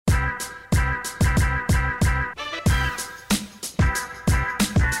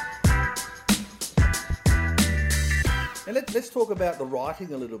And let's talk about the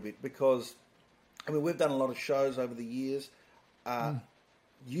writing a little bit, because, I mean, we've done a lot of shows over the years.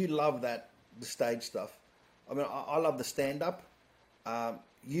 You love the stage stuff. I mean, I love the stand-up.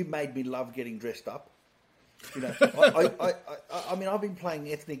 You made me love getting dressed up. You know, I mean, I've been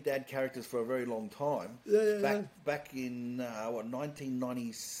playing ethnic dad characters for a very long time. Back in,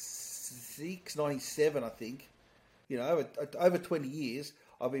 1996, 97, I think. You know, over 20 years,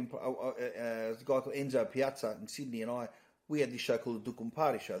 I've been, a guy called Enzo Piazza in Sydney and we had this show called the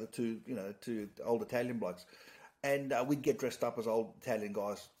Ducumpari Show, the two old Italian blokes. And we'd get dressed up as old Italian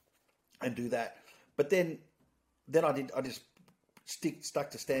guys and do that. But then I just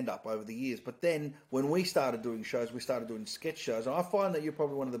stuck to stand-up over the years. But then when we started doing shows, we started doing sketch shows. And I find that you're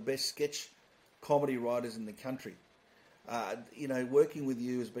probably one of the best sketch comedy writers in the country. You know, working with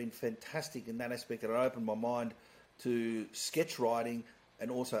you has been fantastic in that aspect, that it opened my mind to sketch writing and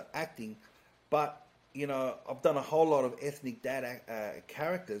also acting. But, you know, I've done a whole lot of ethnic dad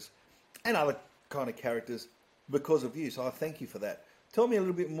characters and other kind of characters because of you. So I thank you for that. Tell me a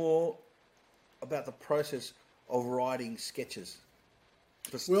little bit more about the process of writing sketches.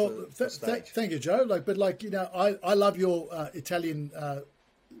 Thank you, Joe. You know, I love your Italian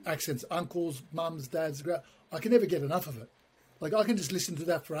accents, uncles, mums, dads. I can never get enough of it. Like, I can just listen to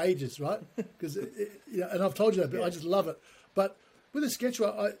that for ages, right? Because, you know, and I've told you that, but I just love it. But with a sketch,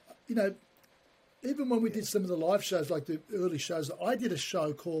 you know, even when we did some of the live shows, like the early shows, I did a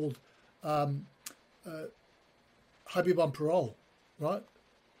show called Habib on Parole, right?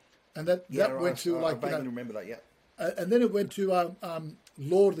 And that went to I vaguely remember that, yeah. And then it went to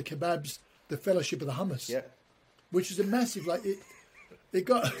Lord of the Kebabs, the Fellowship of the Hummus, which is a massive, like, it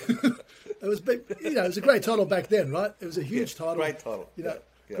got, it was big, you know, it was a great title back then, right? It was a huge title. Great title. You know,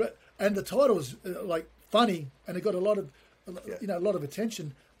 and the title was like funny, and it got a lot of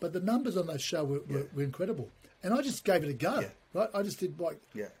attention, but the numbers on that show were incredible. And I just gave it a go, right? I just did I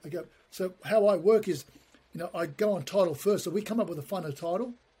go. So how I work is, you know, I go on title first. So we come up with a funner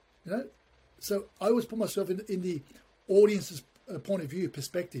title, you know. So I always put myself in the audience's point of view,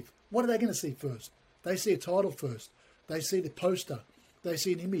 perspective. What are they going to see first? They see a title first. They see the poster. They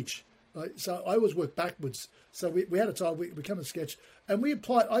see an image. Right? So I always work backwards. So we had a title, we become a sketch, and I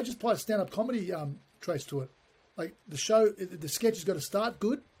just applied stand-up comedy trace to it. Like the sketch has got to start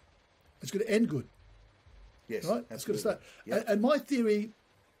good. It's got to end good. Yes, right. Absolutely. It's got to start. Yep. And my theory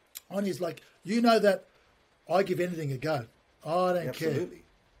on is, like, you know, that I give anything a go. I don't care. Absolutely.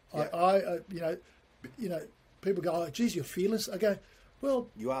 You know, people go, oh, geez, you're fearless. I go, well,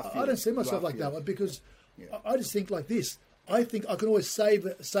 you are fearless. I don't see myself like that one, because I just think like this. I think I can always save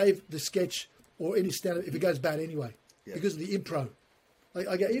the sketch or any stand-up if it goes bad anyway, because of the improv. Like,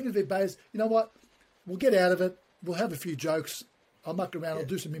 I go, even if it goes, you know what, we'll get out of it. We'll have a few jokes. I'll muck around. I'll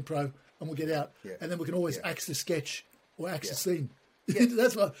do some improv, and we'll get out. And then we can always axe the sketch or axe the scene.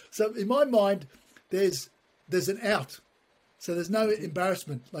 That's what. So in my mind, there's an out. So there's no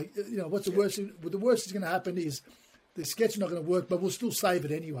embarrassment. Like, you know, what's the worst? The worst is going to happen is the sketch is not going to work, but we'll still save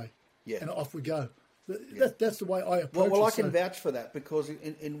it anyway. And off we go. That's the way I approach it. Well, I can vouch for that, because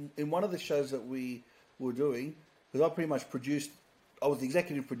in one of the shows that we were doing, because I pretty much I was the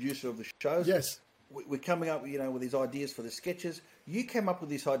executive producer of the shows. Yes. We're coming up, you know, with these ideas for the sketches. You came up with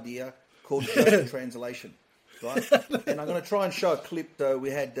this idea called joke translation, right? And I'm going to try and show a clip. We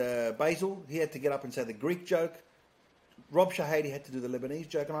had Basil. He had to get up and say the Greek joke. Rob Shahady had to do the Lebanese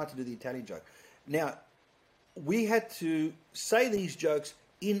joke, and I had to do the Italian joke. Now, we had to say these jokes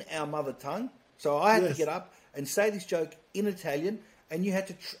in our mother tongue. So I had to get up and say this joke in Italian, and you had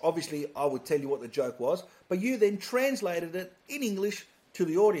to, obviously, I would tell you what the joke was, but you then translated it in English to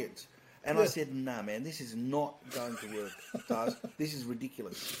the audience. And I said, nah, man, this is not going to work, Taz. This is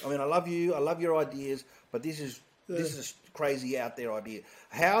ridiculous. I mean, I love you, I love your ideas, but this is a crazy out there idea.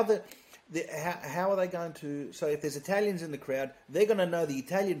 How are they going to, so if there's Italians in the crowd, they're going to know the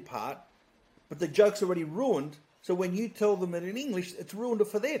Italian part, but the joke's already ruined, so when you tell them it in English, it's ruined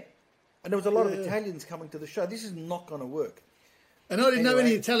for them. And there was a lot of Italians coming to the show. This is not going to work. And I didn't know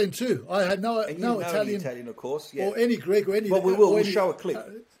any Italian too. I had no Italian, of course, or any Greek or any. Well, we will. We'll show a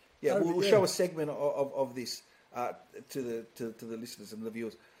clip. We'll show a segment of this to the listeners and the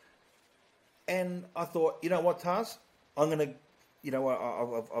viewers. And I thought, you know what, Taz, I'm going to, you know,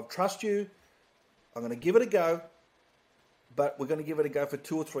 I trust you. I'm going to give it a go, but we're going to give it a go for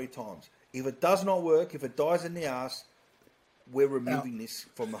 2 or 3 times. If it does not work, if it dies in the arse, we're removing this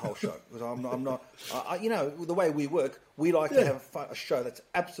from the whole show, because I'm not. You know, the way we work, we like to have a show that's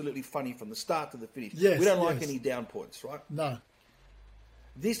absolutely funny from the start to the finish. Yes, we don't like any down points, right? No.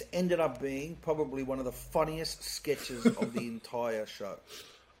 This ended up being probably one of the funniest sketches of the entire show.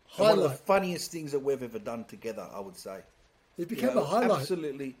 One of the funniest things that we've ever done together, I would say. It became a highlight.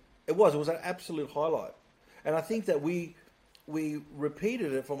 Absolutely, it was an absolute highlight, and I think that we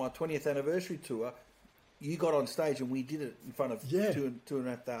repeated it from our 20th anniversary tour. You got on stage and we did it in front of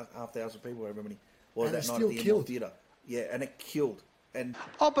 2,500 people, however many was that night at the Indoor Theatre. Yeah, and it killed. And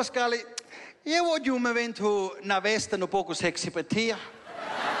Pascali, eu hoje me evento na veste no pouco sexy petia.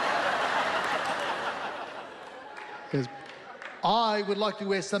 Yes. I would like to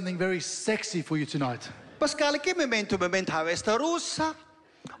wear something very sexy for you tonight. Pascali, che me evento a veste rossa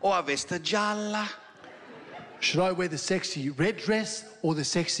o a veste gialla? Should I wear the sexy red dress or the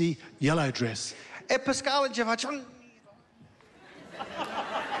sexy yellow dress? E Pascali ci faccio...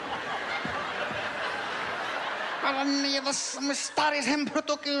 Mi stare sempre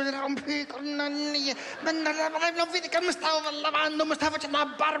tu che rompi con... Non vedi che mi stavo lavando, mi stavo facendo la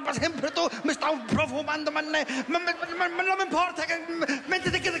barba sempre tu, mi stavo profumando, ma non mi importa,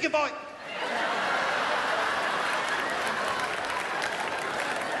 mettiti che vuoi.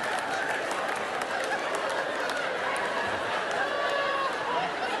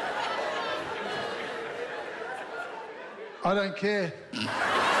 I don't care.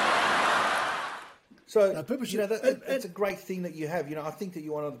 So, it's a great thing that you have. You know, I think that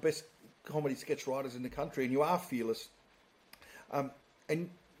you're one of the best comedy sketch writers in the country, and you are fearless. And,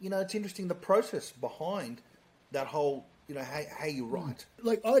 you know, it's interesting, the process behind that whole, you know, how you write.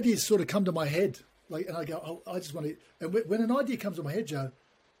 Like, ideas sort of come to my head. Like, and I go, oh, I just want to... And when an idea comes to my head, Joe,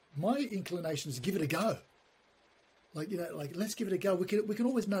 my inclination is to give it a go. Like, you know, like, let's give it a go. We can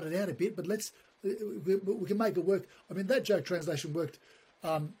always nut it out a bit, but we can make it work. I mean, that joke translation worked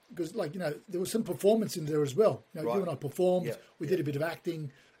because, like, you know, there was some performance in there as well. You know, you and I performed. We did a bit of acting.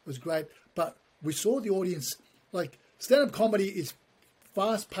 It was great. But we saw the audience, like, stand-up comedy is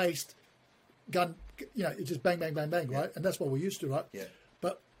fast-paced, gun, you know, it's just bang, bang, bang, bang, right? And that's what we're used to, right? Yeah.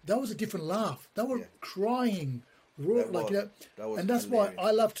 But that was a different laugh. They were crying. You know, and that's hilarious. why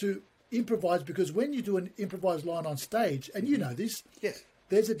I love to improvise, because when you do an improvised line on stage, and you know this,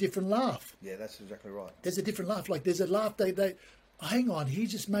 there's a different laugh. Yeah, that's exactly right. There's a different laugh. Like, there's a laugh, they hang on, he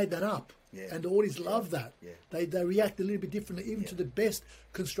just made that up. Yeah. And the audience love that. Yeah. They react a little bit differently. Even to the best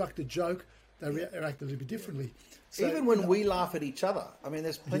constructed joke, they react a little bit differently. So, even when we laugh at each other. I mean,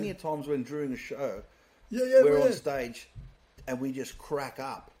 there's plenty of times when during a show, we're on stage and we just crack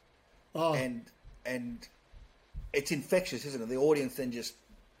up. Oh. And it's infectious, isn't it? The audience then just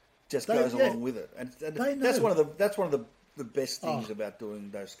goes along with it. And that's one of the best things about doing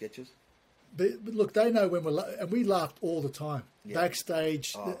those sketches. But look, they know when and we laughed all the time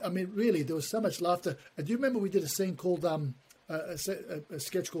backstage. I mean, really, there was so much laughter. And do you remember we did a scene called a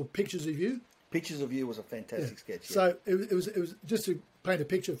sketch called Pictures of You? Pictures of You was a fantastic sketch. Yeah. So it was just to paint a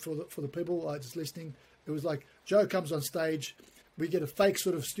picture for the people just listening. It was like Joe comes on stage, we get a fake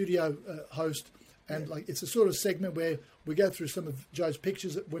sort of studio host, and like it's a sort of segment where we go through some of Joe's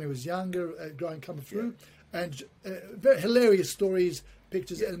pictures when he was younger, coming through, and very hilarious stories.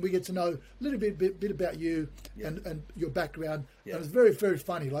 Pictures, and we get to know a little bit about you and your background. And it's very, very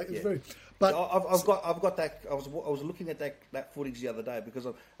funny. Like it's very. But I've got that. I was looking at that footage the other day because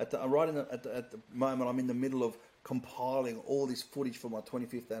at the moment I'm in the middle of compiling all this footage for my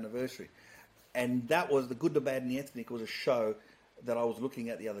 25th anniversary, and that was The Good, the Bad, and the Ethnic was a show that I was looking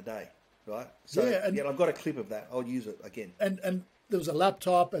at the other day. Right. So I've got a clip of that. I'll use it again. And there was a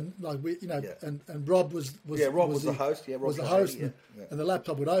laptop, and like and Rob was the host. Yeah, Rob was the host, and the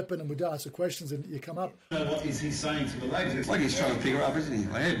laptop would open, and we'd ask the questions, and you come up. What is he saying to the ladies? It's like he's trying to figure out, isn't he?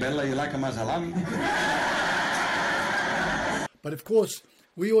 Like, hey, Bella, you like a salami? But of course,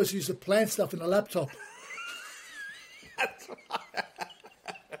 we always used to plan stuff in the laptop. That's right.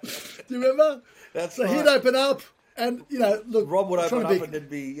 Do you remember? So he'd open up. And, you know, look... Rob would open up and there'd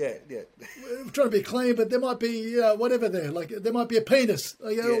be, We're trying to be clean, but there might be, whatever there. Like, there might be a penis,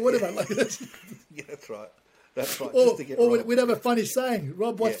 or whatever. Yeah. Like, that's right. That's right. Or we'd have a funny saying.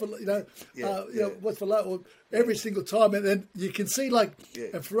 Rob, what's for, what's for love? Or every single time. And then you can see, like,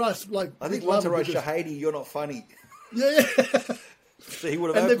 and for us, like... I think once I wrote Shahadi, you're not funny. Yeah. So he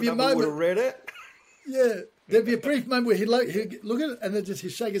would have opened up and would have read it. Yeah. There'd be a brief moment where he'd look at it and then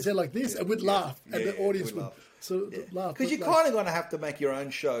he'd shake his head like this and we'd laugh. And the audience would... So laugh. Because you're kind of going to have to make your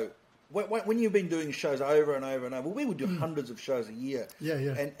own show. When you've been doing shows over and over and over, we would do hundreds of shows a year.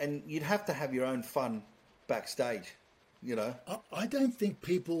 Yeah. And you'd have to have your own fun backstage, you know. I don't think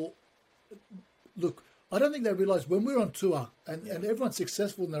people... Look, I don't think they realise when we're on tour and everyone's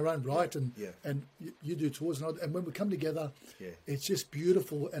successful in their own right and you do tours and when we come together, it's just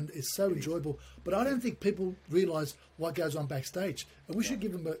beautiful and it's so enjoyable. But I don't think people realise what goes on backstage. And we should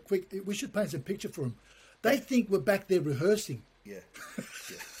give them we should paint some picture for them. They think we're back there rehearsing. Yeah.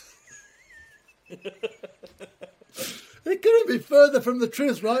 It couldn't be further from the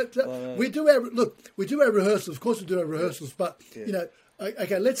truth, right? We do our rehearsals. Of course, we do our rehearsals, but you know,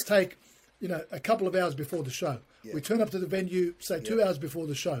 okay, let's take a couple of hours before the show. Yeah. We turn up to the venue, say 2 hours before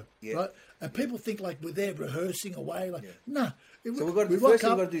the show, right? And people think like we're there rehearsing away. Like, nah. So we've got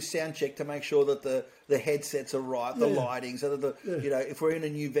to do sound check to make sure that the headsets are right, the lighting, so that if we're in a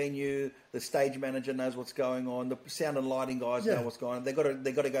new venue, the stage manager knows what's going on, the sound and lighting guys know what's going on. They've got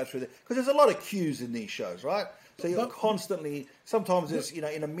to go through because there's a lot of cues in these shows, right? So you're constantly. Sometimes there's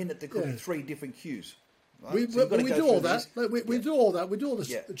in a minute there could be 3 different cues. Right? We do all that. We do all that. We do all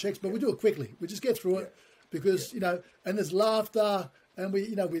the checks, but we do it quickly. We just get through it because and there's laughter. And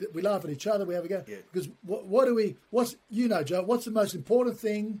we laugh at each other. We have a go because what's Joe? What's the most important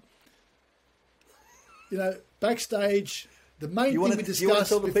thing? Backstage, the main thing we discuss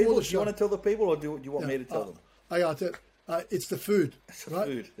before the show. Do you want to tell the people, or do you want me to tell them? I got to. It's the food. It's the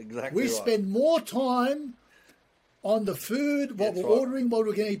food, exactly. We spend more time on the food, what we're ordering, what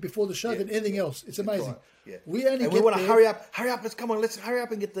we're going to eat before the show than anything else. It's amazing. Right. Yeah. We want to hurry up. Let's hurry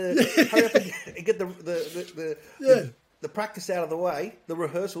up and get the practice out of the way, the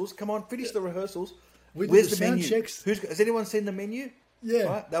rehearsals. Come on, finish the rehearsals. Where's the sound menu? Checks. Has anyone seen the menu? Yeah,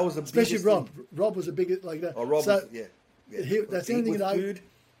 right? That was the especially biggest Rob. thing. Rob was a big like that. Oh, Rob, so, that's the only thing food.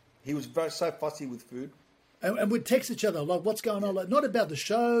 He was so fussy with food. And we'd text each other like, "What's going on?" Like, not about the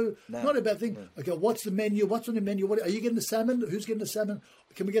show, not about things. No. Okay, what's the menu? What's on the menu? What are you getting? The salmon? Who's getting the salmon?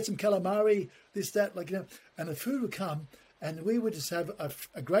 Can we get some calamari? This, that, and the food would come. And we would just have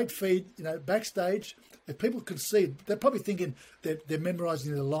a great feed, backstage. If people could see, they're probably thinking they're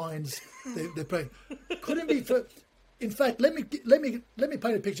memorising the lines. They're praying. Couldn't be. In fact, let me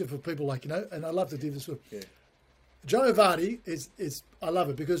paint a picture for people like and I love to do this. Joe Vardy is I love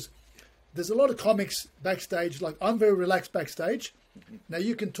it because there's a lot of comics backstage. Like I'm very relaxed backstage. Now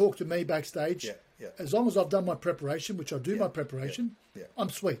you can talk to me backstage. As long as I've done my preparation, which I do my preparation, I'm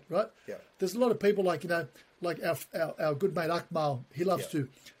sweet, right? Yeah. There's a lot of people like our good mate Akmal. He loves to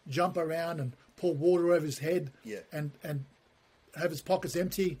jump around and pour water over his head, and have his pockets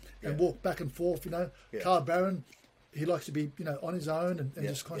empty and walk back and forth. Carl Barron, he likes to be on his own and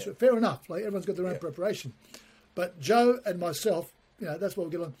just concentrate. Fair enough. Like everyone's got their own preparation, but Joe and myself, that's what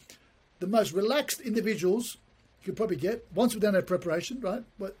we get on. The most relaxed individuals you could probably get once we've done our preparation, right?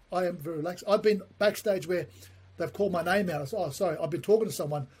 But I am very relaxed. I've been backstage where they've called my name out. I said, "Oh, sorry, I've been talking to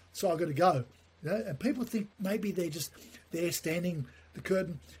someone, so I've got to go." And people think maybe they're just there standing the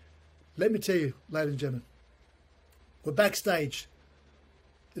curtain. Let me tell you, ladies and gentlemen, we're backstage.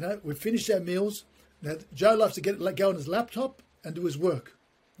 We've finished our meals. Now, Joe loves to go on his laptop and do his work,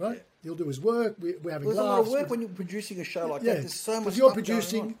 right? Yeah. He'll do his work. We're having laughs. There's a lot of work when you're producing a show like that. There's so much stuff going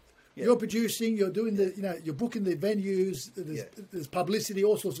on. You're producing, you're doing you're booking the venues, there's publicity,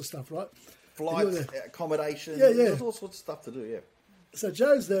 all sorts of stuff, right? Flights, accommodation, there's all sorts of stuff to do, So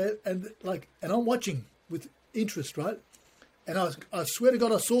Joe's there and I'm watching with interest, right? And I swear to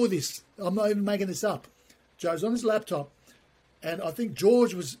God I saw this. I'm not even making this up. Joe's on his laptop and I think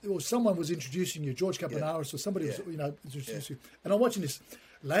someone was introducing you, George Capanaris or somebody was introducing you. And I'm watching this.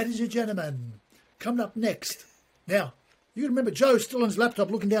 Ladies and gentlemen, coming up next. Now, you remember Joe's still on his laptop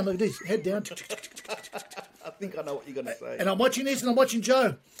looking down like this, head down. I think I know what you're going to say. And I'm watching this and I'm watching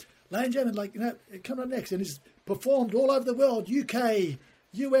Joe. Ladies and gentlemen, coming up next. And he's performed all over the world, UK,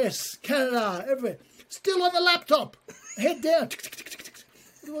 US, Canada, everywhere. Still on the laptop, head down. Okay,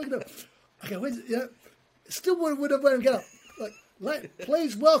 still would have let him get up.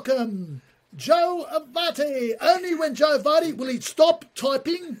 Please welcome Joe Vardy. Only when Joe Vardy will he stop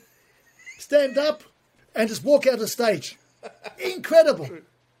typing, stand up, and just walk out of the stage. Incredible.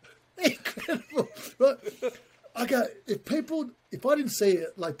 Right? Okay, if I didn't see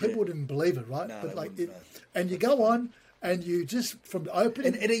it, people wouldn't believe it, right? No, but and you go on and you just from the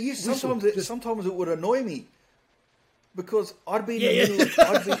opening. And it used sometimes it would annoy me because I'd be in the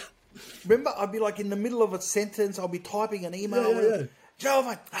middle. Remember, I'd be in the middle of a sentence. I'll be typing an email.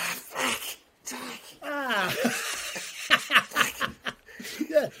 Joe,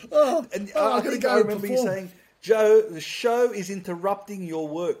 I remember you saying, Joe, the show is interrupting your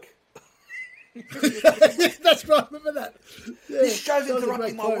work. That's right, I remember that. Yeah, this show's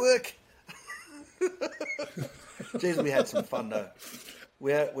interrupting my work. Jeez, we had some fun though.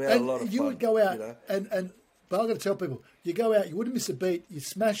 We had a lot of fun. You would go out but I've got to tell people, you go out, you wouldn't miss a beat, you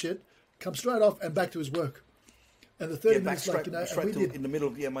smash it, come straight off and back to his work. And the 30 minutes straight in the middle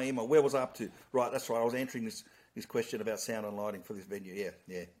of my email. Where was I up to? Right, that's right. I was answering this question about sound and lighting for this venue.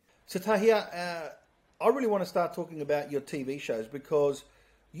 Yeah. So Tahir, I really want to start talking about your TV shows because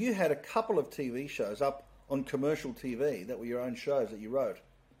you had a couple of TV shows up on commercial TV that were your own shows that you wrote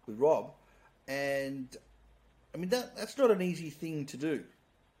with Rob, and I mean, that's not an easy thing to do.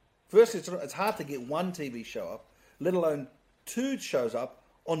 First, it's hard to get one TV show up, let alone 2 shows up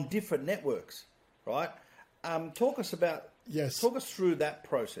on different networks, right? Talk us through that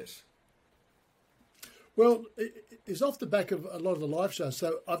process. Well, it's off the back of a lot of the live shows.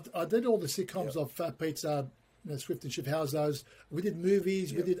 So I did all the sitcoms of Fat Pizza, Swift and Housos. We did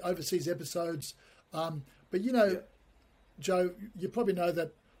movies, we did overseas episodes. But Joe, you probably know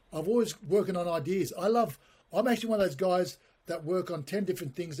that I've always working on ideas. I'm actually one of those guys that work on 10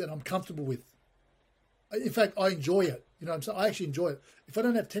 different things that I'm comfortable with. In fact, I enjoy it. I actually enjoy it. If I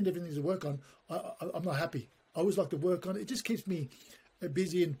don't have 10 different things to work on, I'm not happy. I always like to work on it. It just keeps me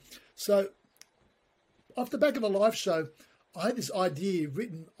busy. And so off the back of a live show, I had this idea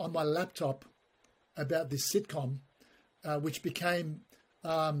written on my laptop about this sitcom, which became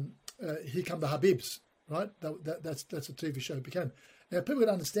Here Come the Habibs, right? That's a TV show it became. Now, people can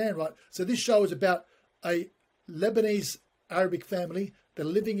understand, right? So this show is about a Lebanese Arabic family that are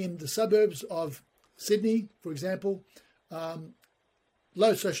living in the suburbs of Sydney, for example,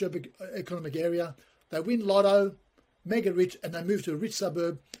 low socio-economic area. They win lotto, mega rich, and they move to a rich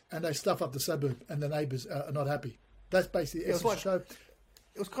suburb, and they stuff up the suburb, and the neighbours are not happy. That's basically the essence of the show.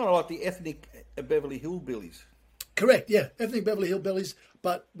 It was kind of like the ethnic Beverly Hillbillies. Correct, yeah, ethnic Beverly Hillbillies,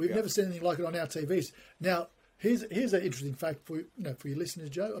 but we've never seen anything like it on our TVs. Now, here's an interesting fact for your listeners,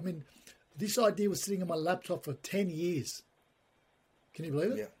 Joe. I mean, this idea was sitting on my laptop for 10 years. Can you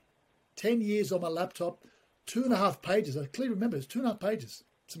believe it? Yeah. 10 years on my laptop, 2.5 pages. I clearly remember it's 2.5 pages.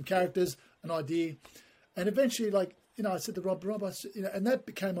 Some characters, an idea, and eventually, I said to Rob, and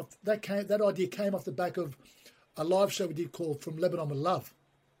that idea came off the back of a live show we did called From Lebanon with Love.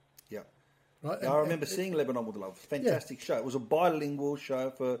 Yeah. Right. I remember seeing Lebanon with Love. Fantastic show. It was a bilingual show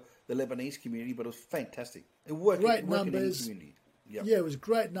for the Lebanese community, but it was fantastic. It worked. Great numbers. In the community. Yep. Yeah, it was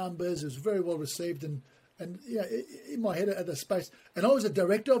great numbers. It was very well received, and in my head at the space. And I was a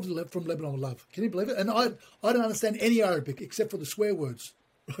director of From Lebanon with Love. Can you believe it? And I don't understand any Arabic except for the swear words.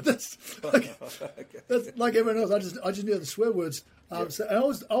 That's like everyone else. I just knew the swear words. So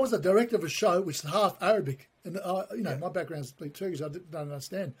I was a director of a show which is half Arabic, and my background is Turkish. I don't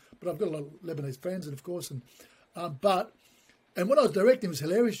understand, but I've got a lot of Lebanese friends, and of course, and what I was directing was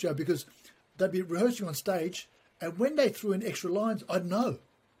hilarious, Joe, because they'd be rehearsing on stage, and when they threw in extra lines, I'd know.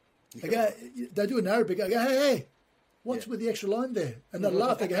 They do in Arabic. I go, hey, what's with the extra line there? And they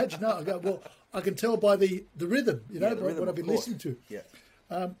laugh. They go, how'd you know? I go, well, I can tell by the rhythm, by what I've been listening to. Yeah.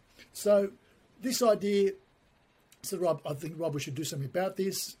 So this idea, Rob, I think we should do something about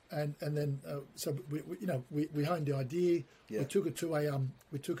this, and then so we honed the idea. Yeah. We took it to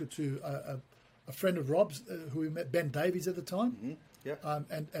a friend of Rob's who we met, Ben Davies at the time. Mm-hmm. Yeah.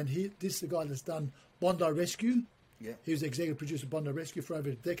 And this is the guy that's done Bondi Rescue. Yeah. He was the executive producer of Bondi Rescue for over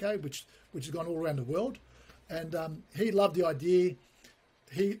a decade, which has gone all around the world, and he loved the idea.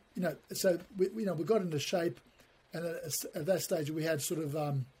 So we got into shape. And at that stage, we had sort of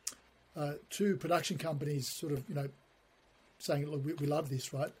 2 production companies sort of, saying, look, we love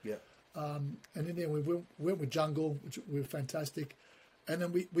this, right? Yeah. And then we went with Jungle, which we were fantastic. And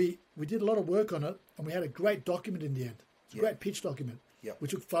then we did a lot of work on it, and we had a great document in the end. It's a great pitch document. Yeah. We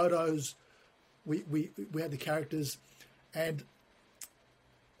took photos. We had the characters. And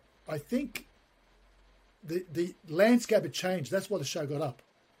I think the landscape had changed. That's why the show got up.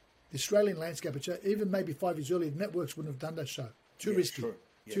 The Australian landscape, even maybe 5 years earlier, the networks wouldn't have done that show. Too risky. True.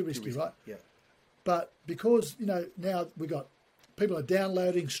 Yeah, too risky, right? Yeah. But because, now we got people are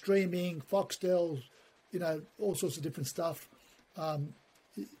downloading, streaming, Foxtel, all sorts of different stuff.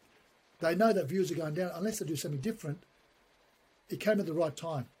 They know that views are going down. Unless they do something different, it came at the right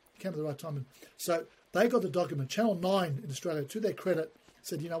time. And so they got the document. Channel 9 in Australia, to their credit,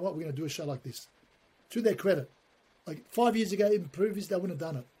 said, you know what, we're going to do a show like this. To their credit. Like 5 years ago, even previous, they wouldn't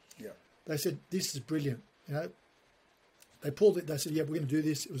have done it. Yeah. They said, this is brilliant. They pulled it. They said, yeah, we're going to do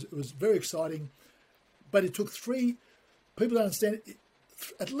this. It was very exciting. But it took 3, people don't understand,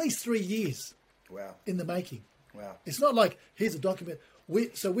 at least 3 years. Wow. In the making. Wow. It's not like, here's a document.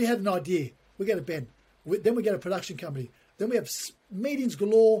 So we had an idea. We get a Ben. Then we get a production company. Then we have meetings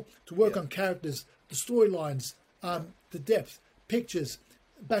galore to work on characters, the storylines, the depth, pictures,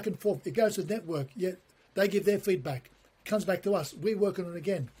 back and forth. It goes to the network. Yet they give their feedback. It comes back to us. We work on it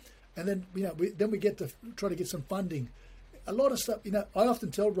again. And then, we get to try to get some funding. A lot of stuff, I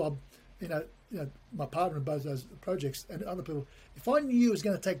often tell Rob, my partner in both those projects and other people, if I knew it was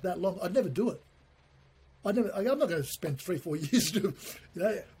going to take that long, I'd never do it. I'm not going to spend 3-4 years to,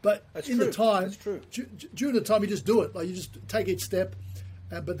 but That's in true. the time, That's true. During the time, you just do it. Like you just take each step.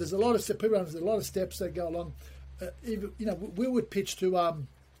 But there's a lot of people. There's a lot of steps that go along. Even we would pitch to,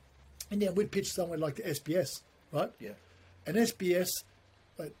 we'd pitch somewhere like the SBS, right? Yeah. And SBS,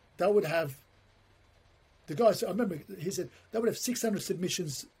 they would have, the guys, I remember he said, they would have 600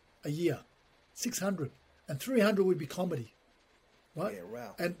 submissions a year. 600. And 300 would be comedy, right? Yeah,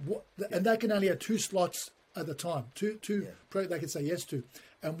 wow. And they can only have 2 slots at the time. Two they could say yes to.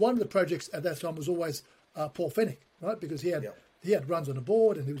 And one of the projects at that time was always Paul Fennick, right? Because he had runs on the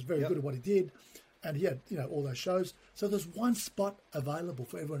board and he was very good at what he did. And he had, all those shows. So there's one spot available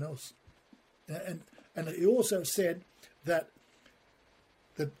for everyone else. And he also said that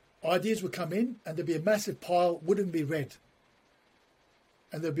the ideas would come in and there'd be a massive pile, wouldn't be read.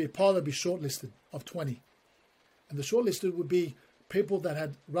 And there'd be a pile that'd be shortlisted of 20. And the shortlisted would be people that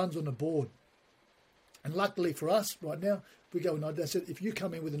had runs on the board. And luckily for us right now, we go and I said, if you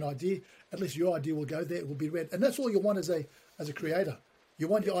come in with an idea, at least your idea will go there, it will be read. And that's all you want as a creator. You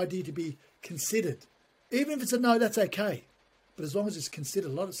want your idea to be considered. Even if it's a no, that's okay. But as long as it's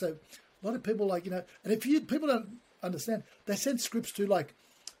considered, a lot of people and if people don't understand, they send scripts to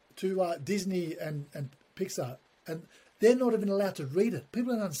Disney and Pixar, and they're not even allowed to read it.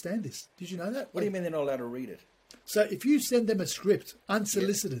 People don't understand this. Did you know that? What do you mean they're not allowed to read it? So if you send them a script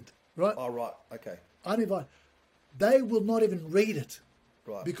unsolicited, right? Oh, right. Okay. Uninvited, they will not even read it.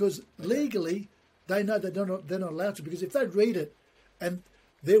 Right. Because legally, they know that they're not allowed to. Because if they read it and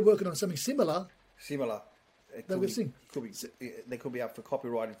they're working on something similar, they will sing. They could be up for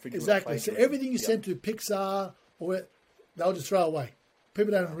copyright infringement. Exactly. So everything you send to Pixar, they'll just throw away.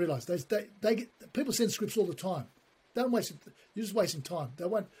 People don't realise. People send scripts all the time. Don't waste it. You're just wasting time. They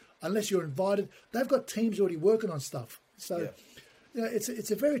won't, unless you're invited. They've got teams already working on stuff. So,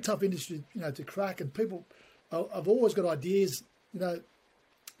 it's a very tough industry, to crack. And people, I've always got ideas,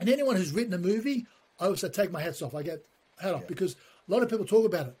 And anyone who's written a movie, I also take my hats off. I get hat off because a lot of people talk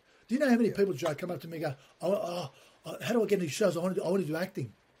about it. Do you know how many people, Joe, come up to me and go, how do I get into shows? I want to do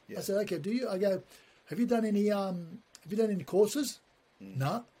acting. Yeah. I said, okay, do you? I go, have you done any courses?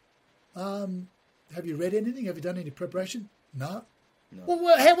 No. Have you read anything? Have you done any preparation? No. Well,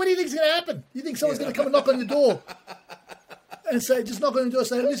 what do you think is going to happen? You think someone's going to come and knock on your door and say, just knock on your door and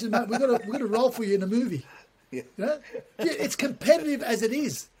say, listen, mate, we're going to roll for you in a movie. Yeah. It's competitive as it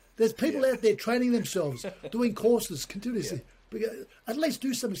is. There's people out there training themselves, doing courses continuously. At least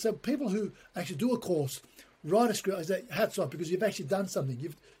do something. So people who actually do a course, write a script, I say, hats off, because you've actually done something.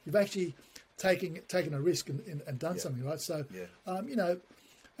 You've actually taken a risk and done something, right? So,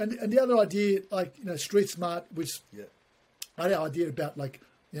 and the other idea, Street Smart, which I had an idea about,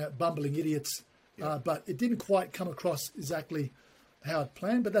 bumbling idiots, but it didn't quite come across exactly how it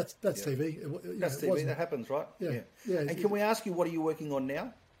planned. But that's TV. That's TV. That happens, right? Yeah. And can we ask you, what are you working on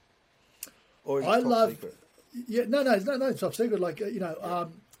now? Or is it top secret? Yeah, no, top secret.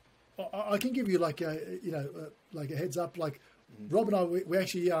 I can give you a heads up. Rob and I, we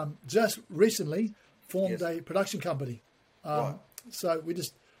actually just recently formed a production company. Right. So we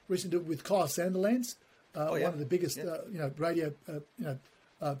just recently did it with Kyle Sanderlands, one of the biggest radio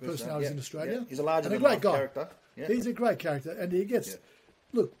personalities in Australia. Yeah. He's a larger and than life great guy. Character. Yeah. He's a great character, and he gets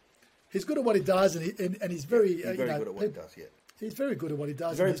look. He's good at what he does, and he's very he's very good at what he does. Yeah. He's very good at what he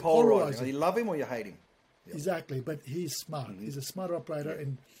does. He's very polarizing. You love him or you hate him. Yeah. Exactly, but he's smart. Mm-hmm. He's a smart operator,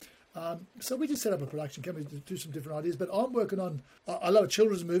 and so we just set up a production company to do some different ideas. But I'm working on. I love a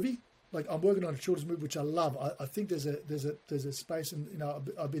children's movie. I'm working on a children's movie which I love. I think there's a space, and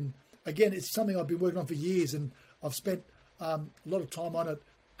I've been, again, it's something I've been working on for years, and I've spent a lot of time on it.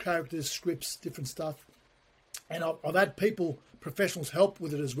 Characters, scripts, different stuff, and I've had professionals help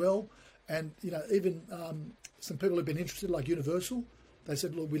with it as well. And even some people have been interested, like Universal. They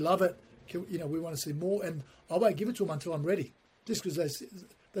said, look, we love it. We want to see more, and I won't give it to them until I'm ready. Just because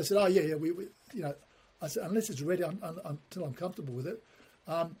they said, oh yeah, we I said, unless it's ready, until I'm comfortable with it.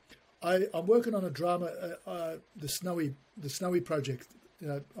 I'm working on a drama, the Snowy project,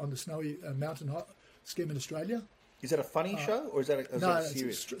 on the Snowy mountain scheme in Australia. Is that a funny show, or is that a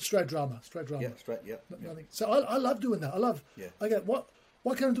serious? Straight drama. Yeah, straight. Yeah. Nothing. So I love doing that. I go,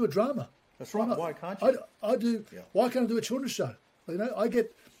 why can't I do a drama? That's right. Why can't you? I do. Yeah. Why can't I do a children's show? I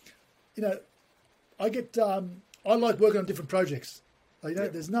like working on different projects.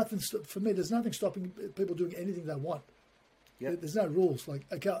 There's nothing for me. There's nothing stopping people doing anything they want. Yeah. There's no rules.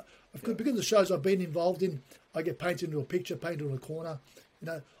 Because of the shows I've been involved in, I get painted into a picture, painted in a corner.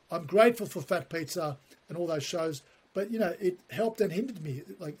 I'm grateful for Fat Pizza and all those shows, but it helped and hindered me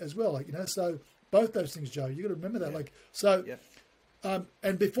as well. So both those things, Joe, you got to remember that.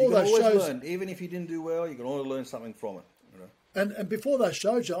 And before those shows, learn. Even if you didn't do well, you can always learn something from it. And before those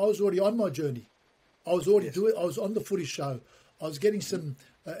shows, Joe, I was already on my journey. I was already doing. I was on the footy show. I was getting some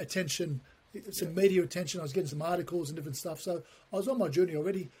attention, some media attention. I was getting some articles and different stuff. So I was on my journey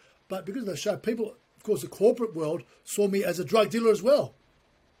already. But because of the show, people of course, the corporate world saw me as a drug dealer as well.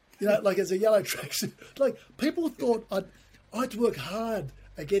 You know, like as a yellow tracksuit. Like people thought I had to work hard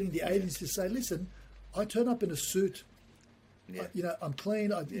at getting the agents to say, listen, I turn up in a suit. Yeah. You know, I'm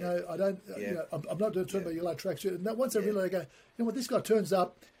clean. You know, I don't. You know, I'm not doing about yellow tracksuit. And once I realize, I go, you know what? This guy turns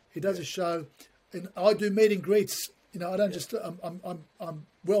up. He does a show, and I do meet and greets. You know, I don't just. I'm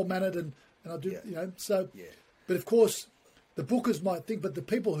well mannered and I do. You know, so. Yeah. But of course, the bookers might think, but the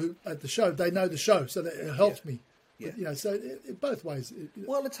people who at the show, they know the show, so that it helps me. Yeah. But, you know, so both ways.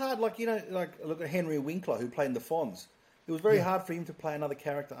 Well, it's hard. Like, you know, like look at Henry Winkler, who played in the Fonz. It was very hard for him to play another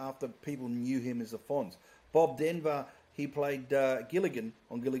character after people knew him as the Fonz. Bob Denver, he played Gilligan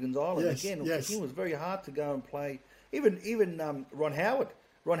on Gilligan's Island. Again, it was very hard to go and play. Even Ron Howard.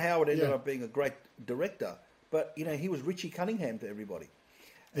 Ron Howard ended up being a great director, but you know he was Richie Cunningham to everybody.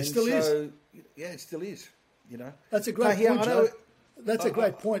 It still is. Yeah, it still is. You know, that's a great point. Joe. That's a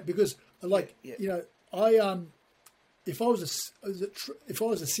great point because, like, you know, if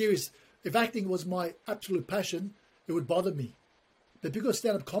acting was my absolute passion, it would bother me. But because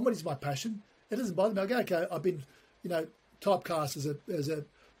stand-up comedy is my passion, it doesn't bother me. I go, okay, I've been, you know, typecast as a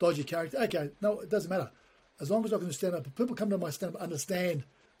dodgy character. Okay, no, it doesn't matter. As long as I can stand up, people come to my stand-up, understand.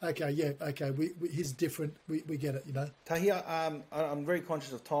 Okay, he's different. We get it, you know. Tahir, I'm very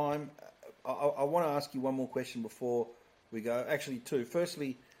conscious of time. I want to ask you one more question before we go. Actually, two.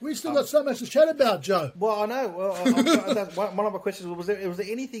 Firstly, we still got so much to chat about, Joe. Well, I know. Well, one of my questions was there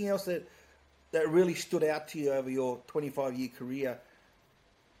anything else that really stood out to you over your 25-year career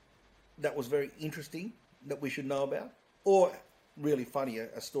that was very interesting that we should know about, or really funny,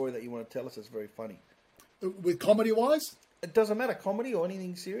 a story that you want to tell us that's very funny? With comedy-wise? It doesn't matter, comedy or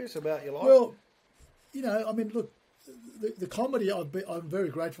anything serious about your life. Well, you know, I mean, look, the comedy I'm very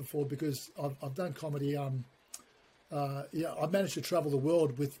grateful for because I've done comedy. I managed to travel the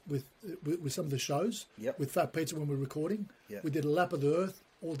world with some of the shows. Yep. With Fat Pizza when we were recording. Yep. We did a lap of the earth,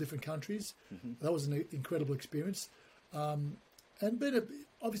 all different countries. Mm-hmm. That was an incredible experience.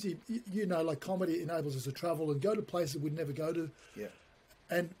 Obviously, you know, like comedy enables us to travel and go to places we'd never go to. Yeah.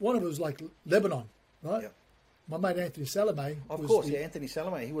 And one of it was like Lebanon, right? Yeah. My mate Anthony Salome. Of course, Anthony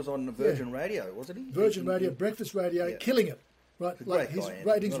Salome. He was on Virgin Radio, wasn't he? Virgin Radio, Breakfast Radio, killing it, right? Like his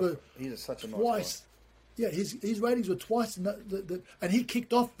ratings were such a twice. Nice guy. Yeah, his ratings were twice, and he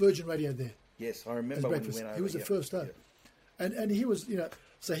kicked off Virgin Radio there. Yes, I remember when he went over. He was the first up. Yeah. And he was, you know,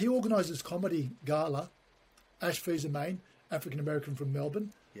 so he organised this comedy gala. Ash Fee's Main, African American from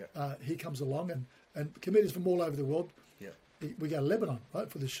Melbourne. Yeah. He comes along and comedians from all over the world. Yeah. We go to Lebanon,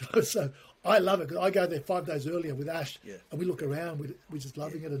 right, for the show. So I love it because I go there 5 days earlier with Ash, and we look around. We're just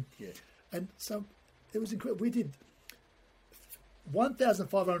loving it, and so it was incredible. We did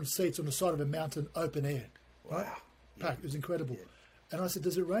 1,500 seats on the side of a mountain, open air. Right? Wow, packed. It was incredible. Yeah. And I said,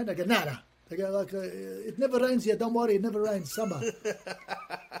 "Does it rain?" They go, "Nah." They go, "Like it never rains here. Don't worry, it never rains. Summer."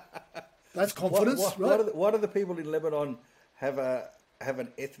 That's confidence, right? Why do the people in Lebanon have an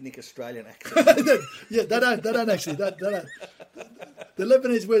ethnic Australian accent? Yeah, they don't actually. They don't. The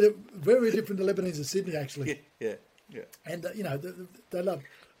Lebanese were very different to Lebanese in Sydney, actually. Yeah. And you know, they love.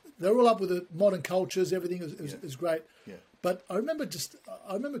 They're all up with the modern cultures. Everything is great. Yeah. But I remember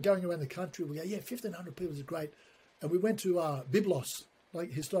going around the country. We go, 1,500 people is great, and we went to Byblos,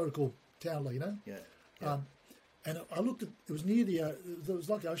 like historical town, like, you know. Yeah. And I looked at, it was near the, it was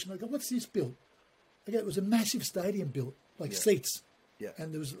like the ocean. I go, what's this built? I go, it was a massive stadium built, like seats. Yeah.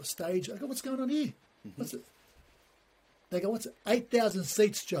 And there was a stage. I go, what's going on here? Mm-hmm. What's it? They go, what's it? 8,000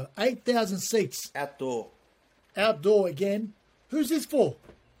 seats, Joe. 8,000 seats. Outdoor again. Who's this for?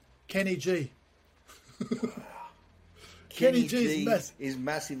 Kenny G. Wow. Kenny G is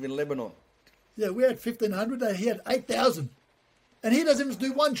massive in Lebanon. Yeah, we had 1,500. He had 8,000. And he doesn't even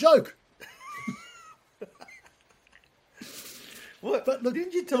do one joke. What? But look,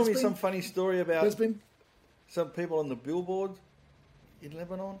 didn't you tell me some funny story about some people on the billboard in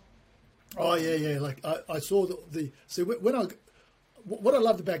Lebanon? Oh yeah. Like I saw what I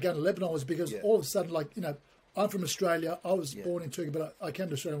loved about going to Lebanon was because all of a sudden, like, you know, I'm from Australia. I was born in Turkey, but I came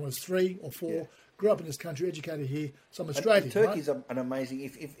to Australia when I was 3 or 4. Yeah. Grew up in this country, educated here. So I'm Australian. And Turkey's an amazing.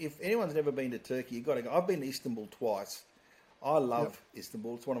 If anyone's never been to Turkey, you've got to go. I've been to Istanbul twice. I love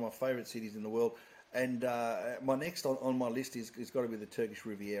Istanbul. It's one of my favourite cities in the world. And my next on my list is got to be the Turkish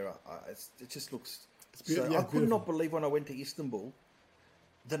Riviera. It just looks. I could not believe when I went to Istanbul,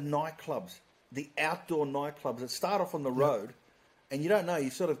 the nightclubs, the outdoor nightclubs that start off on the road, and you don't know. You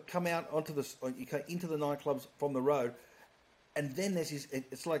sort of come out into the nightclubs from the road, and then there's this.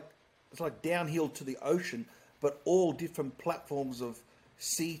 It's like downhill to the ocean, but all different platforms of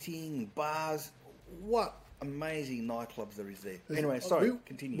seating, bars. What amazing nightclubs there is there. Anyway, sorry,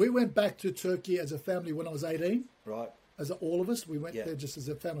 continue. We went back to Turkey as a family when I was 18. Right. As all of us, we went there just as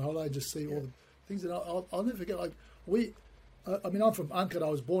a family holiday, just see all the things. And I'll never forget. Like I mean, I'm from Ankara. I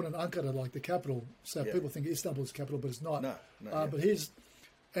was born in Ankara, like the capital. So people think Istanbul is the capital, but it's not. No. But here's,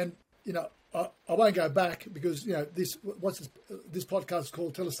 and you know, I won't go back because you know this podcast is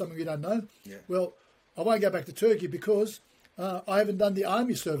called "Tell Us Something We Don't Know." Yeah. Well, I won't go back to Turkey because I haven't done the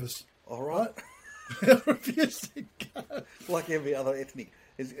army service. All right. I refuse to go. Like every other ethnic,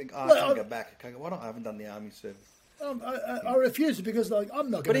 I can't go back. Why not? I haven't done the army service. I refuse because like I'm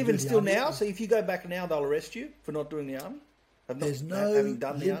not going to. But even still now, so if you go back now, they'll arrest you for not doing the army. There's no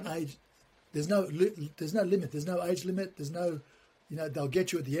age. There's no limit. There's no age limit. There's no, you know, they'll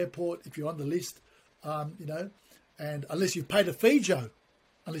get you at the airport if you're on the list, you know, and unless you've paid a fee, Joe,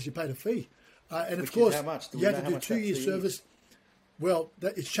 and of course how much? You have to do 2 years service. Well,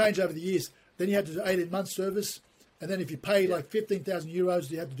 it's changed over the years. Then you had to do 18 months service, and then if you pay like 15,000 euros,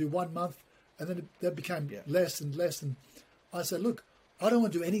 you had to do 1 month, and then that became less and less. And I said, look, I don't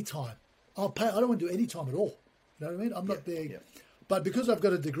want to do any time. I'll pay. I don't want to do any time at all. You know what I mean? I'm not there. Yeah. But because I've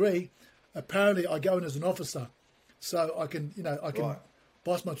got a degree, apparently I go in as an officer, so I can, you know, I can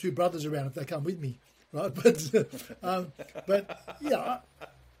boss my 2 brothers around if they come with me, right? But yeah,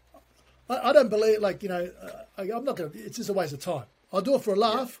 I don't believe, like, you know, I'm not going to. It's just a waste of time. I'll do it for a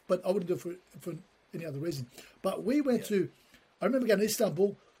laugh, but I wouldn't do it for any other reason. But we went to. I remember going to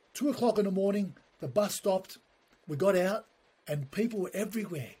Istanbul, 2:00 in the morning. The bus stopped. We got out, and people were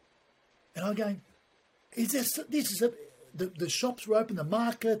everywhere, and I'm going. The shops were open, the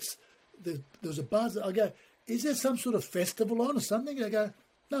markets, there was a buzz. I go, is there some sort of festival on or something? They go,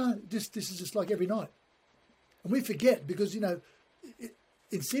 no, this is just like every night. And we forget because, you know,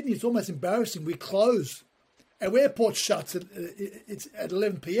 in Sydney it's almost embarrassing. We close. Our airport shuts it's at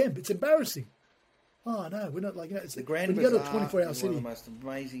 11 p.m. It's embarrassing. Oh, no, we're not like, you know, it's the Grand Bazaar. It's one of the most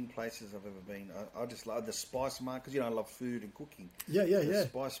amazing places I've ever been. I just love the spice market because, you know, I love food and cooking. The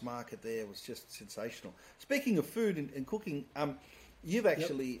spice market there was just sensational. Speaking of food and cooking, you've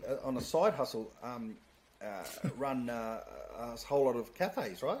actually, on a side hustle, run a whole lot of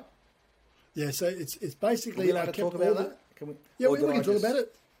cafes, right? Yeah, so it's basically... Are we allowed to talk about that? We can talk about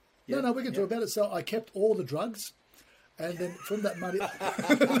it. Yeah. No, we can talk about it. So I kept all the drugs, and then from that money...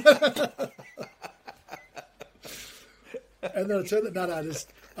 And then I turned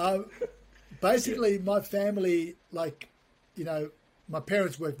it. Basically, my family, like, you know, my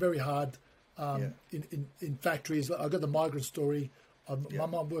parents worked very hard in factories. I got the migrant story. My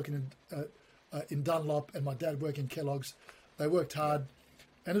mum working in Dunlop and my dad working in Kellogg's. They worked hard,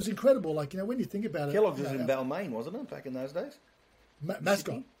 and it was incredible. Like, you know, when you think about it, Kellogg's was in Balmain, wasn't it, back in those days?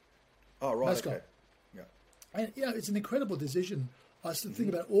 Mascot. Oh, right. Mascot. Okay. Yeah. And you know, it's an incredible decision. I still think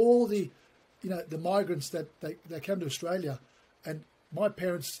about all the, you know, the migrants that they came to Australia, and my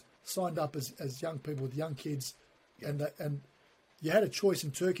parents signed up as young people with young kids, and you had a choice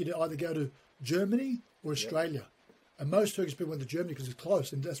in Turkey to either go to Germany or Australia, and most Turkish people went to Germany because it's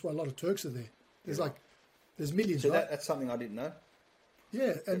close, and that's why a lot of Turks are there. There's millions. So right? that's something I didn't know.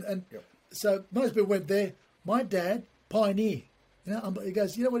 Yeah, and so most people went there. My dad, pioneer, you know, he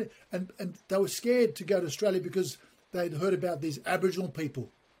goes, you know what, and they were scared to go to Australia because they'd heard about these Aboriginal people.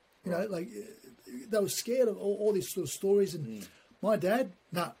 You know, like they were scared of all these sort of stories. And my dad,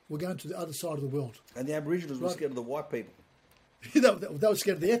 we're going to the other side of the world. And the Aboriginals were scared of the white people. they were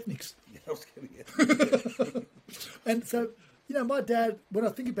scared of the ethnics. Yeah, they were scared of the ethnics. And so, you know, my dad, when I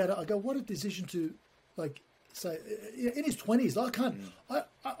think about it, I go, what a decision to, like, say, in his 20s, I can't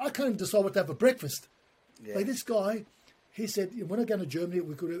even decide what to have for breakfast. Yeah. Like this guy, he said, when I go to Germany,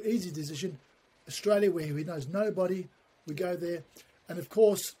 we could have an easy decision. Australia, where he knows nobody, we go there. And of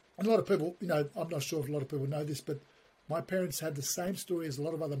course, a lot of people, you know, I'm not sure if a lot of people know this, but my parents had the same story as a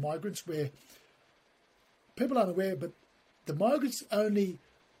lot of other migrants where people aren't aware, but the migrants only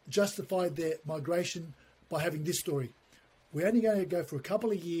justified their migration by having this story. We're only going to go for a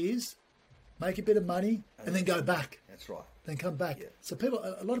couple of years, make a bit of money, and then go back. That's right. Then come back. Yeah. So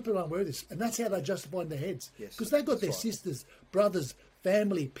a lot of people aren't aware of this, and that's how they justify in their heads. Yes, because they've got their sisters, brothers,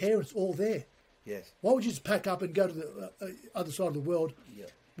 family, parents all there. Yes. Why would you just pack up and go to the other side of the world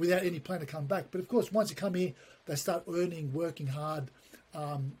without any plan to come back? But of course, once you come here, they start earning, working hard,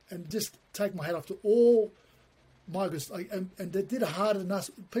 and just take my hat off to all migrants. And they did it harder than us.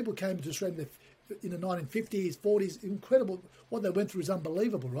 People came to Australia in the 1950s, 40s. Incredible. What they went through is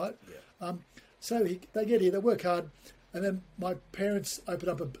unbelievable, right? Yeah. So they get here, they work hard, and then my parents opened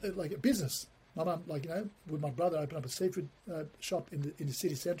up a business. My mum, like, you know, with my brother, opened up a seafood shop in the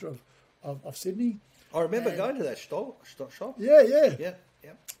city centre of Sydney. I remember going to that shop. Yeah. Yeah.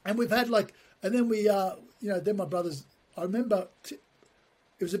 And we've had like And then we, then my brothers, I remember it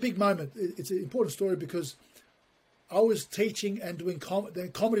was a big moment. It's an important story because I was teaching and doing comedy.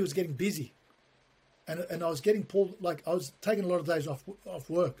 Comedy was getting busy. And I was getting pulled, like I was taking a lot of days off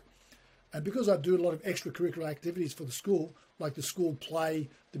work. And because I do a lot of extracurricular activities for the school, like the school play,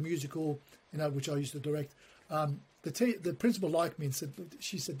 the musical, which I used to direct, the principal liked me and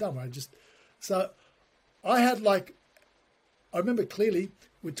she said, don't worry, so I had I remember clearly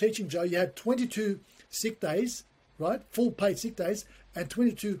with teaching, Joe, you had 22 sick days, right? Full paid sick days and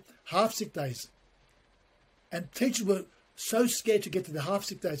 22 half sick days. And teachers were so scared to get to the half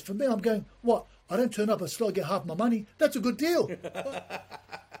sick days. For me, I'm going, what? I don't turn up, I still get half my money. That's a good deal.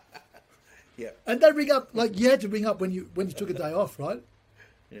 Yeah. And they ring up, you had to ring up when you took a day off, right?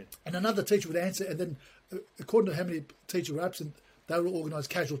 Yeah. And another teacher would answer, and then according to how many teachers were absent, they would organise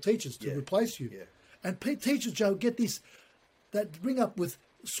casual teachers to replace you. Yeah. And teachers, Joe, get that ring up with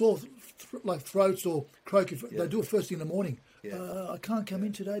sore throats or croaky. They do it first thing in the morning. Yeah. I can't come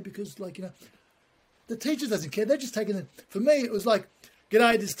in today because, the teacher doesn't care. They're just taking it. For me, it was like,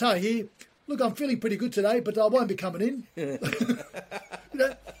 g'day, this is Tahir. Look, I'm feeling pretty good today, but I won't be coming in.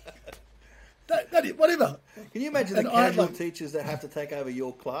 Whatever. Can you imagine the casual teachers that have to take over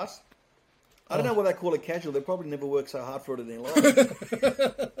your class? I don't know what they call it casual. They probably never worked so hard for it in their life.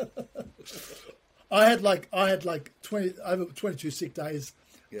 I had over 22 sick days.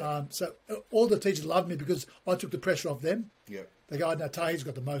 Yeah. So all the teachers loved me because I took the pressure off them. Yeah. They go, no, Tahir's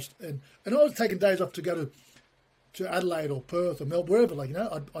got the most. And I was taking days off to go to Adelaide or Perth or Melbourne,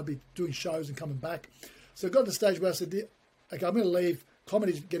 wherever, I'd be doing shows and coming back. So I got to the stage where I said, okay, I'm going to leave.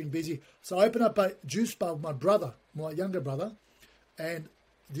 Comedy's getting busy. So I opened up a juice bar with my brother, my younger brother. And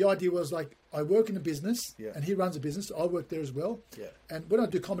the idea was I work in a business and he runs a business. So I work there as well. Yeah. And when I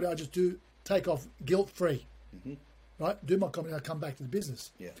do comedy, I just take off guilt-free. Mm-hmm. Right? Do my comedy, I come back to the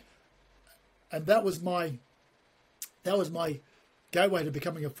business. Yeah. And that was my gateway to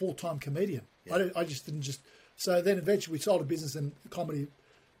becoming a full-time comedian. Yeah. I just didn't just... So then eventually we sold a business and comedy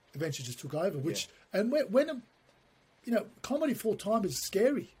eventually just took over, and when comedy full-time is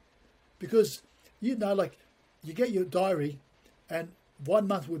scary because, you get your diary and 1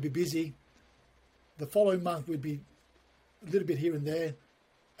 month would be busy, the following month would be a little bit here and there,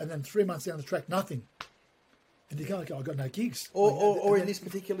 and then 3 months down the track, nothing. And you go, okay, I've got no gigs. Or in this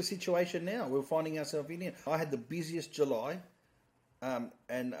particular situation now, we're finding ourselves in here. I had the busiest July,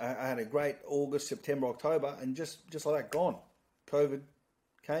 and I had a great August, September, October, and just like that, gone. COVID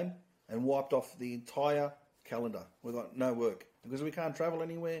came and wiped off the entire calendar. We got no work because we can't travel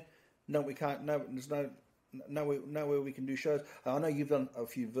anywhere. No, we can't. No, there's nowhere we can do shows. I know you've done a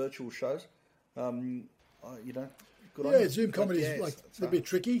few virtual shows. Good on you. Zoom comedy is a bit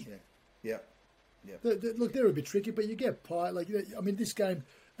tricky. Yeah. Look, they're a bit tricky, but you get this game,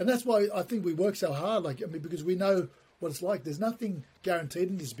 and that's why I think we work so hard. Because we know what it's like. There's nothing guaranteed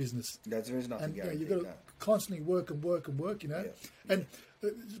in this business. No, there is nothing guaranteed. You've got to constantly work and work. Yeah. And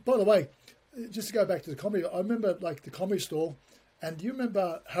by the way, just to go back to the comedy, I remember the comedy store, and do you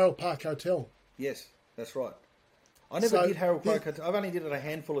remember Harold Park Hotel? Yes, that's right. I never did Harold Park Hotel. I've only did it a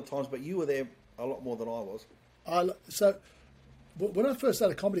handful of times, but you were there a lot more than I was. So when I first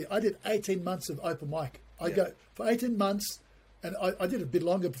started comedy, I did 18 months of open mic. I go for 18 months, and I did a bit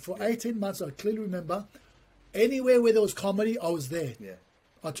longer, but for 18 months, I clearly remember anywhere where there was comedy, I was there. Yeah.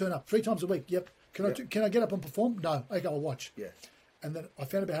 I turn up 3 times a week. Yep. Can I get up and perform? No. Okay, I'll watch. Yeah. And then I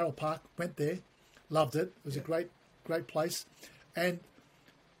found about Harold Park, went there, loved it. It was a great place. And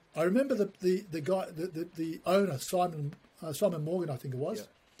I remember the guy, the owner, Simon Morgan, I think it was.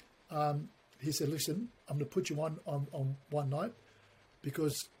 Yeah. He said, "Listen, I'm going to put you on one night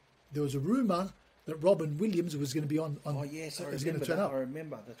because there was a rumour that Robin Williams was going to be on oh yes, I remember that. I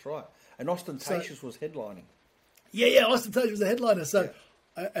remember. That's right. And Ostentatious was headlining. Yeah, Ostentatious was the headliner. So,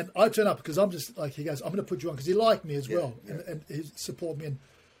 and I turn up because I'm just he goes, I'm going to put you on because he liked me as well and he supported me. And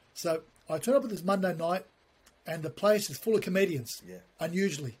so I turn up with this Monday night, and the place is full of comedians. Yeah.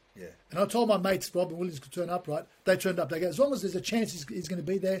 Unusually. Yeah. And I told my mates Robin Williams could turn up. Right? They turned up. They go, as long as there's a chance he's going to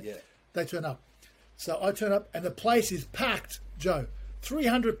be there. Yeah. They turn up. So I turn up, and the place is packed, Joe.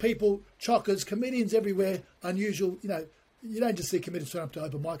 300 people, chockers, comedians everywhere, unusual. You don't just see comedians turn up to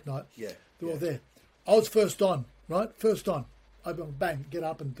open mic night. Yeah. They're all there. I was first on, right? First on. Open, bang, get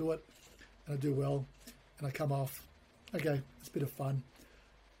up and do it. And I do well. And I come off. Okay, it's a bit of fun.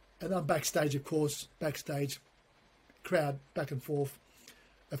 And I'm backstage, of course. Backstage. Crowd, back and forth.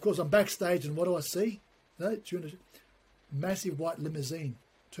 Of course, I'm backstage, and what do I see? Massive white limousine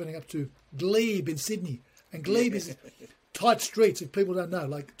turning up to Glebe in Sydney. And Glebe is tight streets, if people don't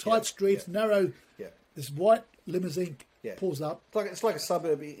know. Tight streets, narrow. Yeah. This white limousine pulls up. It's like a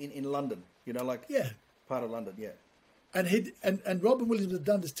suburb in London, you know, like part of London, And Robin Williams had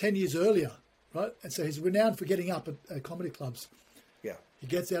done this 10 years earlier, right? And so he's renowned for getting up at comedy clubs. Yeah. He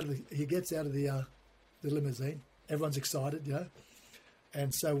gets out of the limousine. Everyone's excited, you know.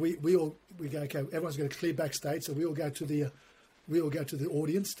 And so we go, okay, everyone's going to clear backstage, so we all go to the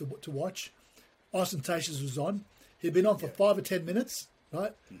audience to watch. Ostentatious was on. He'd been on for 5 or 10 minutes,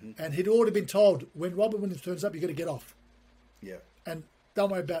 right? Mm-hmm. And he'd already been told, when Robin Williams turns up, you've got to get off. Yeah. And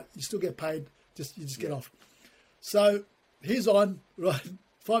don't worry about it. You still get paid. You just get off. So he's on, right,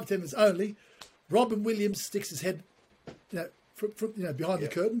 5 or 10 minutes only. Robin Williams sticks his head, behind the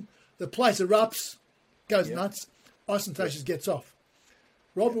curtain. The place erupts, goes nuts. Ostentatious gets off.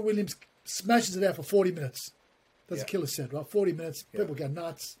 Robin Williams smashes it out for 40 minutes. That's a killer set, right? 40 minutes, people go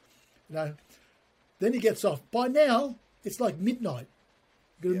nuts, you know. Then he gets off. By now, it's like midnight.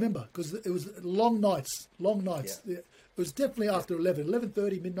 You got to remember, because it was long nights. Yeah. It was definitely after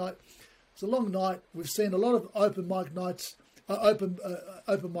 11:30, midnight. It's a long night. We've seen a lot of open mic nights, open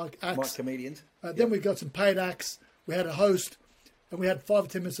mic acts. Mic comedians. Then we got some paid acts. We had a host, and we had 5 or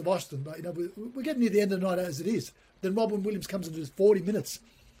 10 minutes of Austin. But, you know, we're getting near the end of the night as it is. Then Robin Williams comes and does 40 minutes.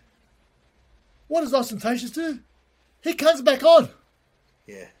 What does Ostentatious do? He comes back on.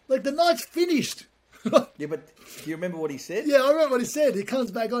 Yeah. Like the night's finished. Yeah, but do you remember what he said? Yeah, I remember what he said. He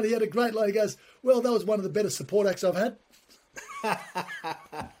comes back on. He had a great line. He goes, well, that was one of the better support acts I've had.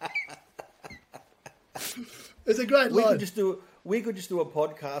 It's a great line. We could just do a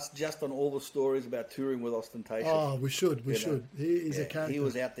podcast just on all the stories about touring with Ostentatious. Oh, we should. We should. He's a character. He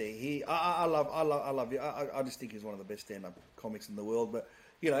was out there. I love you. I just think he's one of the best stand-up comics in the world. But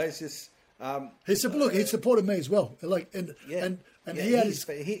you know, it's just. He supported me as well.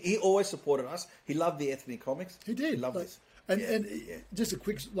 He always supported us. He loved the ethnic comics. He did. He loved this. And just a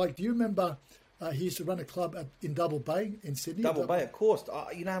quick, do you remember he used to run a club in Double Bay in Sydney? Double Bay, of course.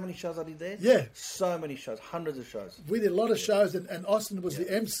 You know how many shows I did there? Yeah. So many shows, hundreds of shows. We did a lot of shows, and Austin was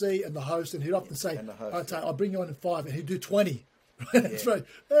the MC and the host, and he'd often say, I'll bring you on in 5, and he'd do 20. That's right.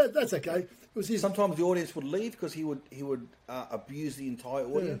 That's okay. It was Sometimes the audience would leave because he would abuse the entire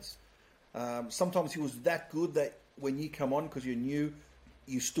audience. Sometimes he was that good that when you come on, because you knew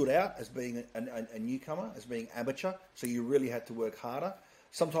you stood out as being a newcomer, as being amateur, so you really had to work harder.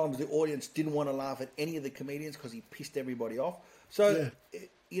 Sometimes the audience didn't want to laugh at any of the comedians because he pissed everybody off. So,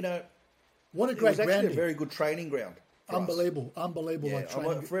 you know, what a great it was actually a very good training ground. Unbelievable. Yeah,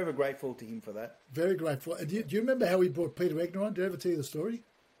 I'm forever grateful to him for that. Very grateful. And do you remember how he brought Peter Egner on? Did I ever tell you the story?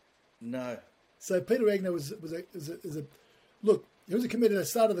 No. So Peter Egner was he was a comedian that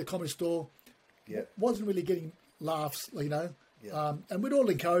started the Comedy Store. Yeah. Wasn't really getting laughs, you know. Yeah. And we'd all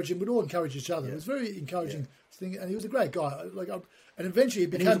encourage him. We'd all encourage each other. It was very encouraging thing, and he was a great guy. And eventually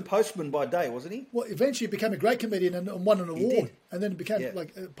he was a postman by day, wasn't he? Well, eventually he became a great comedian and won an award. And then became a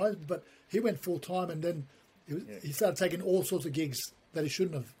postman. But he went full time, and then he started taking all sorts of gigs that he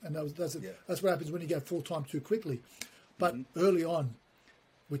shouldn't have. And that's what happens when you go full time too quickly. But early on,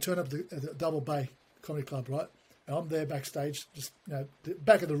 we turn up at the Double Bay Comedy Club, right? And I'm there backstage, just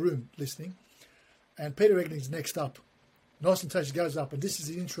back of the room listening. And Peter Egner's next up. And Ostentatious goes up, and this is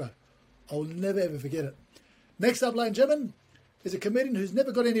the intro. I will never ever forget it. Next up, ladies and gentlemen, is a comedian who's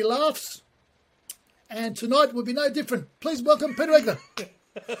never got any laughs. And tonight will be no different. Please welcome Peter Egner.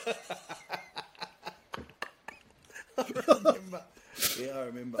 I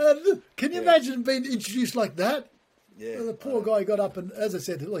remember. Can you imagine being introduced like that? Yeah, well, the poor guy got up, and as I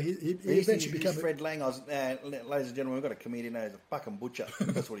said, look, he eventually became Fred Lang. Ladies and gentlemen, we've got a comedian now. He's a fucking butcher.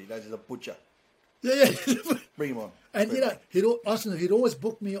 That's what he does. He's a butcher. Yeah. Bring him on. And he'd always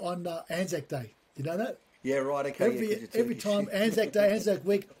book me on Anzac Day. You know that? Yeah, right. Okay. Every time Anzac Day, Anzac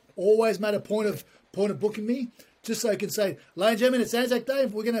Week, always made a point of booking me, just so he can say, ladies and gentlemen, it's Anzac Day.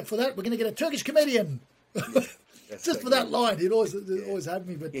 We're gonna get a Turkish comedian. Just for that line, he'd always had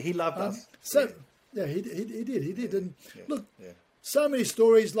me. But he loved us. He did. And look, so many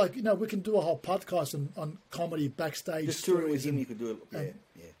stories. Like we can do a whole podcast on comedy backstage. Just touring with him, you could do it.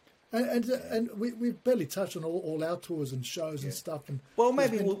 And we've barely touched on all our tours and shows and stuff. And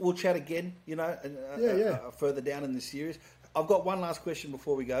maybe we'll chat again. Further down in the series. I've got one last question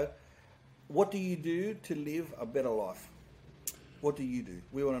before we go. What do you do to live a better life? What do you do?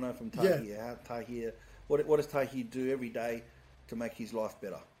 We want to know from Tahir. Tahir. What does Tahir do every day to make his life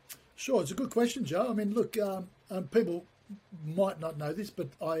better? Sure, it's a good question, Joe. I mean, look, people might not know this, but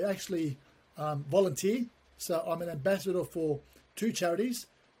I actually volunteer. So I'm an ambassador for 2 charities,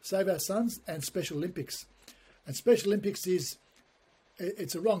 Save Our Sons and Special Olympics. And Special Olympics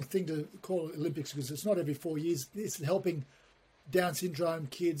it's a wrong thing to call it Olympics because it's not every 4 years. It's helping Down syndrome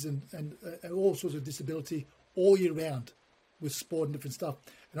kids and all sorts of disability all year round with sport and different stuff.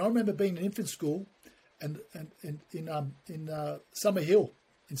 And I remember being in infant school and in Summer Hill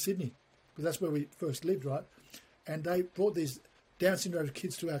in Sydney, because that's where we first lived, right? And they brought these Down syndrome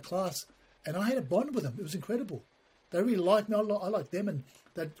kids to our class, and I had a bond with them. It was incredible. They really liked me. I liked them, and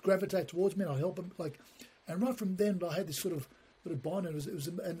they'd gravitate towards me, and I'd help them. And right from then, I had this sort of bond, and it was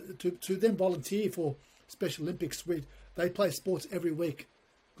and to then volunteer for Special Olympics. They play sports every week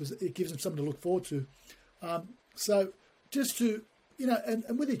because it gives them something to look forward to. So just to,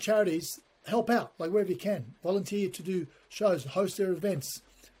 and with your charities, help out, like wherever you can. Volunteer to do shows, host their events,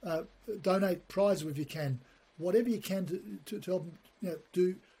 donate prizes if you can. Whatever you can to help them,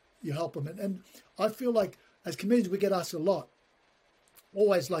 do, you help them. And I feel like as comedians, we get asked a lot,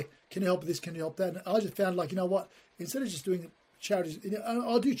 always like, can you help with this, can you help that? And I just found like, you know what, instead of just doing charities,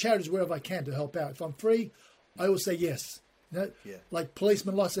 I'll do charities wherever I can to help out. If I'm free, I always say yes. Like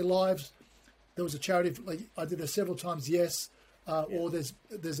policemen lost their lives. There was a charity, like I did that several times, yes. Or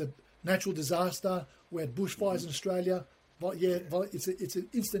there's a natural disaster. We had bushfires in Australia. It's an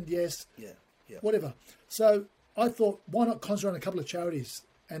instant yes. Whatever. So I thought, why not concentrate on a couple of charities?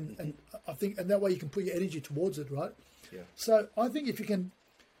 And I think, and that way you can put your energy towards it, right? So I think if you're in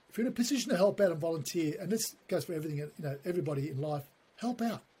a position to help out and volunteer, and this goes for everything, everybody in life, help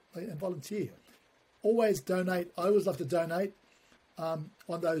out and volunteer. Always donate. I always love to donate on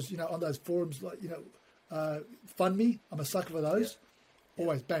those forums, like Fund Me. I'm a sucker for those.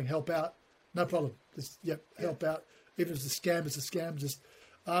 Always bang, help out, no problem. Just help out. Even if it's a scam, it's a scam. Just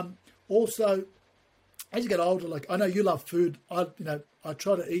also, as you get older, like I know you love food. I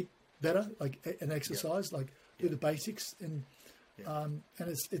try to eat better, like and exercise, like do the basics, and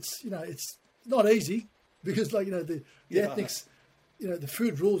it's not easy because the ethnics. The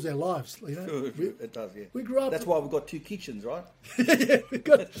food rules our lives. It does, yeah. We grew up. That's why we've got 2 kitchens, right?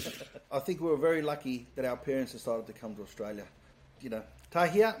 I think we were very lucky that our parents decided to come to Australia.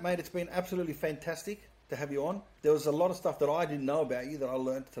 Tahir, mate, it's been absolutely fantastic to have you on. There was a lot of stuff that I didn't know about you that I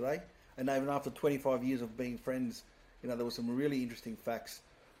learned today. And even after 25 years of being friends, there were some really interesting facts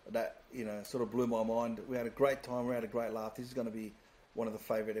that, sort of blew my mind. We had a great time. We had a great laugh. This is going to be one of the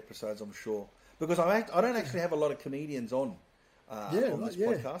favourite episodes, I'm sure. Because I don't actually have a lot of comedians on this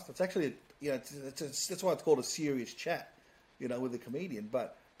podcast. It's actually, that's why it's called a serious chat, with a comedian.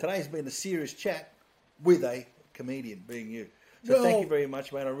 But today's been a serious chat with a comedian, being you. So thank you very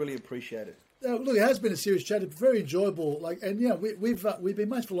much, man. I really appreciate it. Look, it has been a serious chat. It's very enjoyable. We've been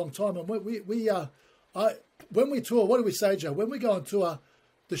mates for a long time, and when we tour, what do we say, Joe? When we go on tour,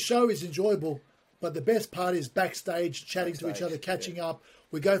 the show is enjoyable, but the best part is backstage, chatting to each other, catching up.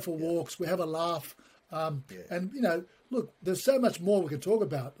 We go for walks, we have a laugh, and look, there's so much more we can talk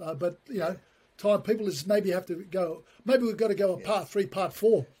about. But time people just maybe have to go. Maybe we've got to go a part 3, part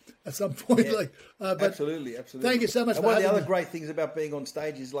 4 at some point. But absolutely. Thank you so much. And one of the other great things about being on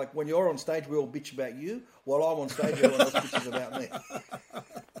stage is like when you're on stage, we all bitch about you. While I'm on stage, everyone else bitches about me.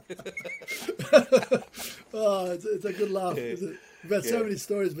 It's a good laugh. We've had so many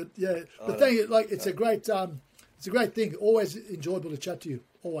stories, but But thank you. It's a great thing. Always enjoyable to chat to you.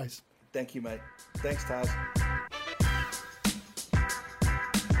 Always. Thank you, mate. Thanks, Taz.